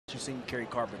seen Kerry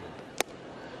Carpenter.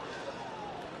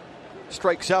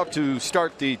 Strikes out to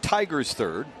start the Tigers'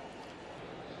 third.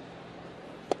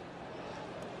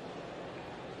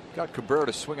 Got Cabrera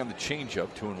to swing on the changeup,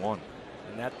 2-1.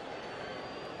 And that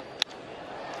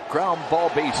ground ball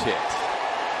base hit.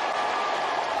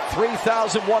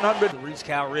 3,100. Reach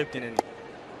Cal Ripken, and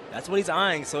that's what he's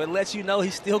eyeing. So it lets you know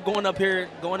he's still going up here,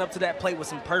 going up to that plate with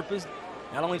some purpose.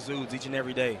 Not only zoods each and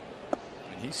every day.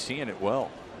 And he's seeing it well.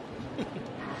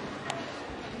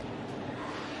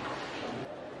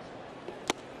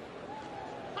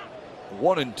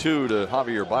 1-2 to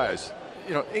Javier Baez.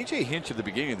 You know, AJ Hinch at the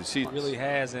beginning of the season really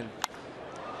has, and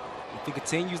if he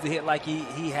continues to hit like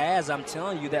he has, I'm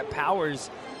telling you that power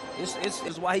is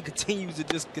why he continues to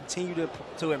just continue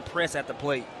to impress at the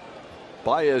plate.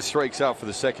 Baez strikes out for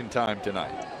the second time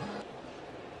tonight.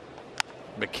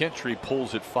 McKinstry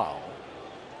pulls it foul.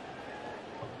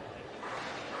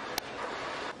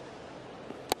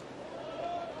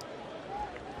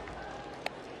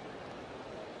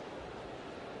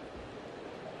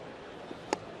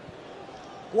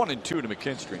 1-2 to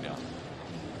McKinstry now.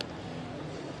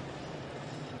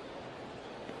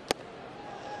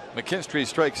 McKinstry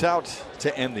strikes out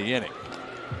to end the inning.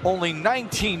 Only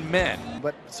 19 men.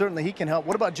 But certainly he can help.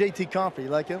 What about JT Comfort? You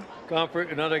like him? Comfort,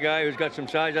 another guy who's got some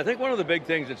size. I think one of the big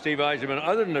things that Steve Eisenman,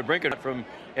 other than the Brinket from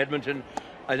Edmonton,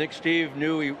 I think Steve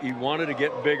knew he wanted to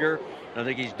get bigger. And I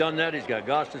think he's done that. He's got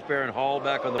Gostisbehere and Hall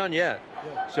back on the done yet.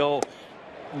 So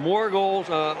more goals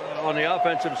on the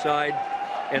offensive side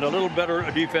and a little better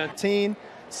defense.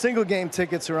 Single game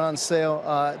tickets are on sale.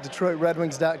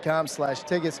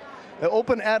 DetroitRedWings.com/tickets. They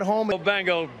open at home.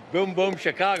 Bango, boom, boom,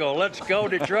 Chicago. Let's go,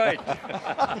 Detroit.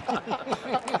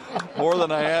 More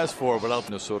than I asked for, but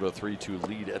Minnesota 3-2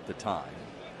 lead at the time.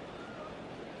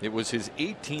 It was his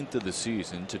 18th of the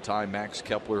season to tie Max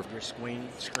Kepler. Your screen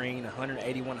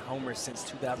 181 homers since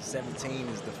 2017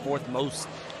 is the fourth most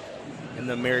in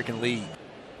the American League.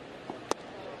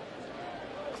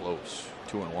 Close.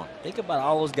 2-1. Think about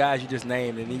all those guys you just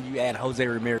named, and then you add Jose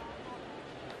Ramirez.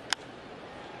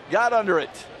 Got under it.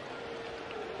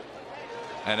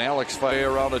 And Alex Faye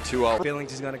around a 2-out.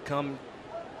 Billings is going to come.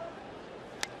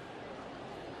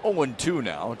 0-2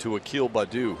 now to Akil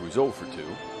Baddoo, who's 0 for 2.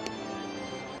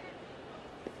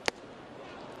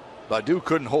 Baddoo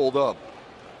couldn't hold up.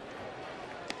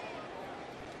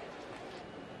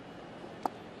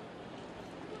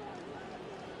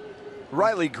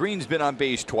 Riley Green's been on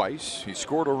base twice. He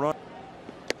scored a run.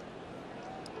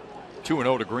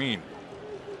 2-0 to Green.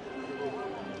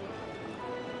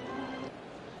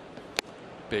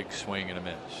 Big swing and a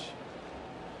miss.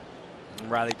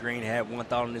 Riley Green had one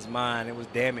thought in his mind. It was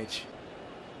damage.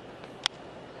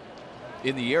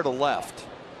 In the air to left.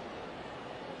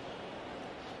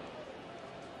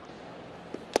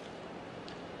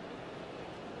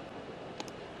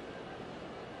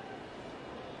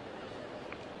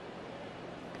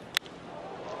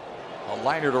 A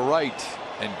liner to right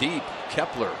and deep.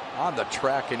 Kepler on the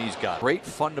track, and he's got great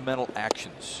fundamental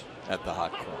actions at the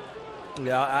hot corner.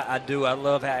 Yeah, I do. I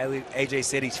love how AJ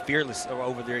said he's fearless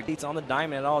over there. He's on the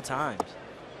diamond at all times.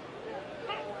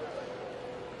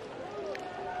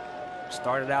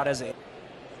 Started out as a.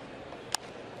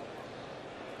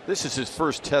 This is his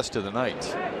first test of the night.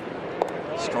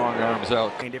 Strong arms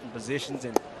out. In different positions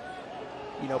and,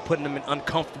 you know, putting them in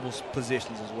uncomfortable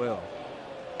positions as well.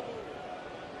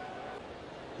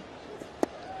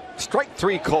 Strike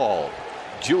 3 call.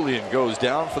 Julian goes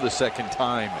down for the second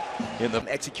time in the.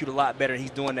 Execute a lot better.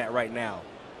 He's doing that right now.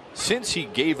 Since he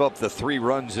gave up the 3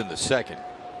 runs in the second,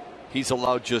 he's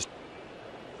allowed just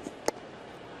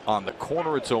on the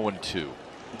corner. It's 0-2.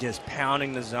 Just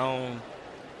pounding the zone.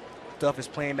 Stuff is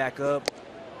playing back up.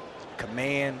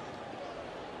 Command.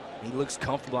 He looks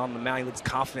comfortable on the mound. He looks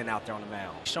confident out there on the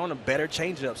mound. Showing a better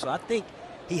changeup. So I think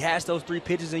he has those 3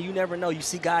 pitches, and you never know. You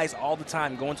see guys all the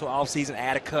time go into an offseason,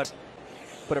 add a cut.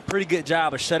 But a pretty good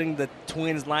job of shutting the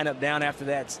Twins lineup down after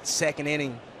that second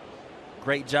inning.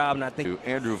 Great job, and I think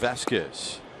Andrew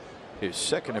Vasquez, his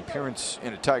second appearance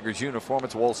in a Tigers uniform.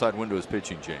 It's a wall side windows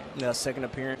pitching, Jane. Yeah, second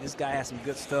appearance. This guy has some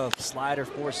good stuff. Slider,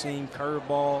 4-seam,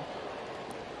 curveball,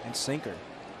 and sinker.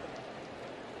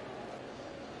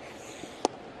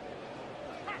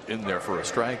 In there for a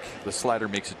strike. The slider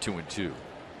makes it 2-2.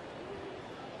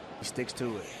 He sticks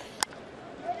to it.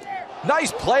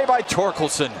 Nice play by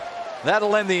Torkelson.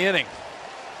 That'll end the inning.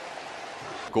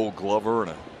 Gold Glover and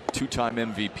a 2-time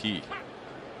MVP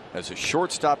as a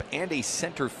shortstop and a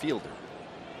center fielder.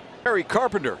 Kerry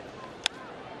Carpenter.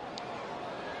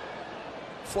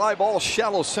 Fly ball,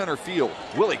 shallow center field.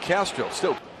 Willie Castro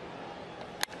still.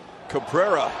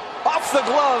 Cabrera off the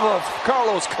glove of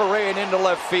Carlos Correa and into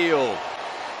left field.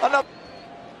 Enough.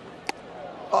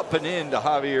 Up and in to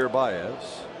Javier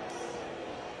Baez.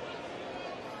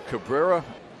 Cabrera.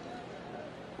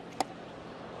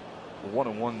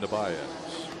 1-1 to Baez.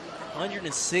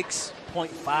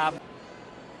 106.5.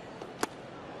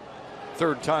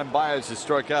 Third time Baez has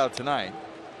struck out tonight.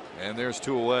 And there's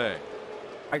 2 away.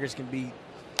 Tigers can be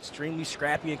extremely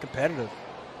scrappy and competitive.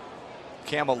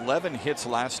 Cam 11 hits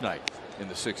last night in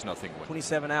the 6-0 win.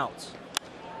 27 outs.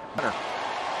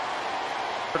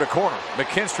 To corner.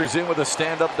 McKinstry's in with a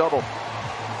stand-up double.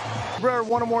 Cabrera,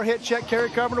 one or more hit, check. Kerry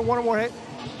Carpenter, one or more hit,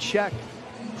 check.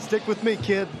 Stick with me,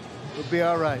 kid. We'll be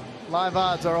all right. Live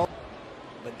odds are all.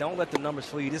 But don't let the numbers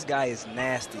fool you. This guy is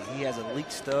nasty. He has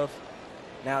elite stuff.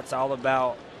 Now it's all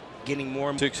about getting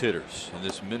more. 6 hitters in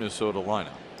this Minnesota lineup.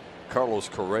 Carlos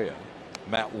Correa,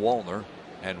 Matt Wallner,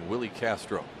 and Willie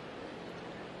Castro.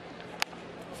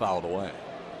 Fouled away.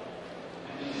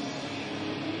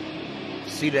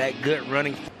 See that good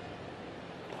running.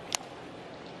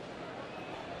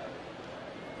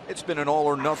 It's been an all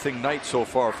or nothing night so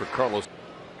far for Carlos.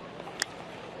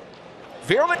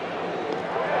 Veerman.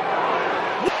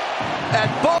 And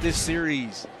This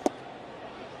series.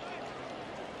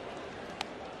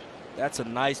 That's a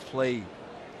nice play.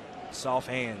 Soft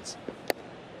hands.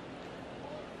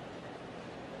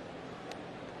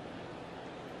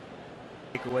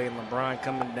 Takeaway, and LeBron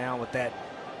coming down with that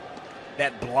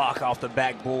block off the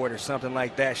backboard or something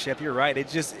like that. Shep, you're right. It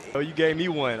just, oh, you gave me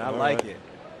one. I like it.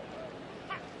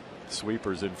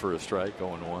 Sweeper's in for a strike,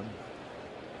 0-1.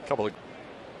 Couple of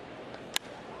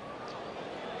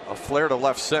a flare to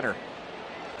left center,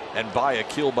 and by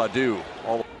Akil Baddoo.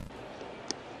 All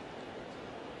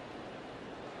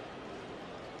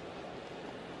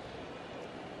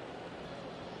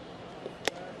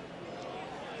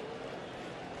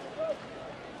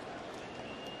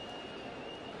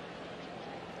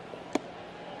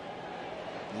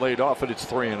laid off, and it's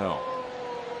 3-0.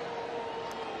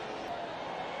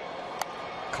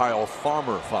 Kyle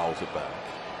Farmer fouls it back.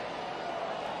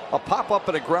 A pop up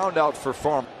and a ground out for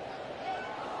Farmer.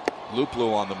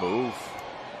 Luplow on the move.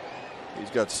 He's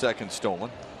got second stolen.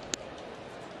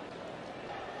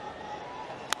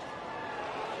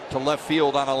 To left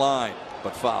field on a line,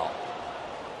 but foul.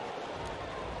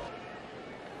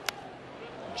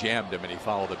 Jammed him and he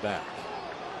fouled it back.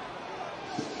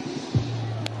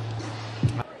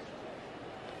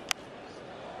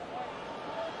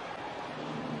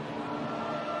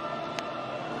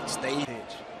 Stay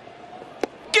pitch.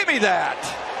 Give me that.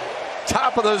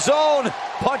 Top of the zone,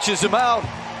 punches him out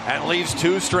and leaves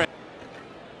 2 straight.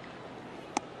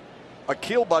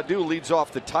 Akil Baddoo leads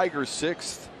off the Tigers'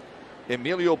 6th.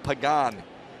 Emilio Pagan.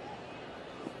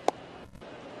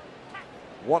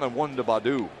 1-1 to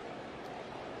Baddoo.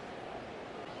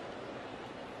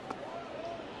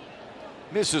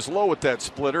 Misses low with that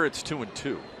splitter. It's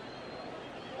 2-2.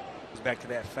 Back to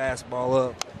that fastball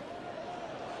up.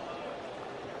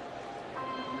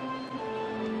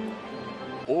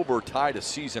 Ober tied a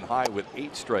season high with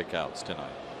 8 strikeouts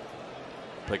tonight.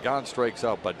 Pagan strikes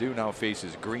out. Baddoo now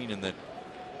faces Green in the.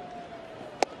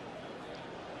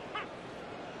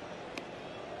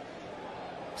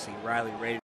 See Riley ready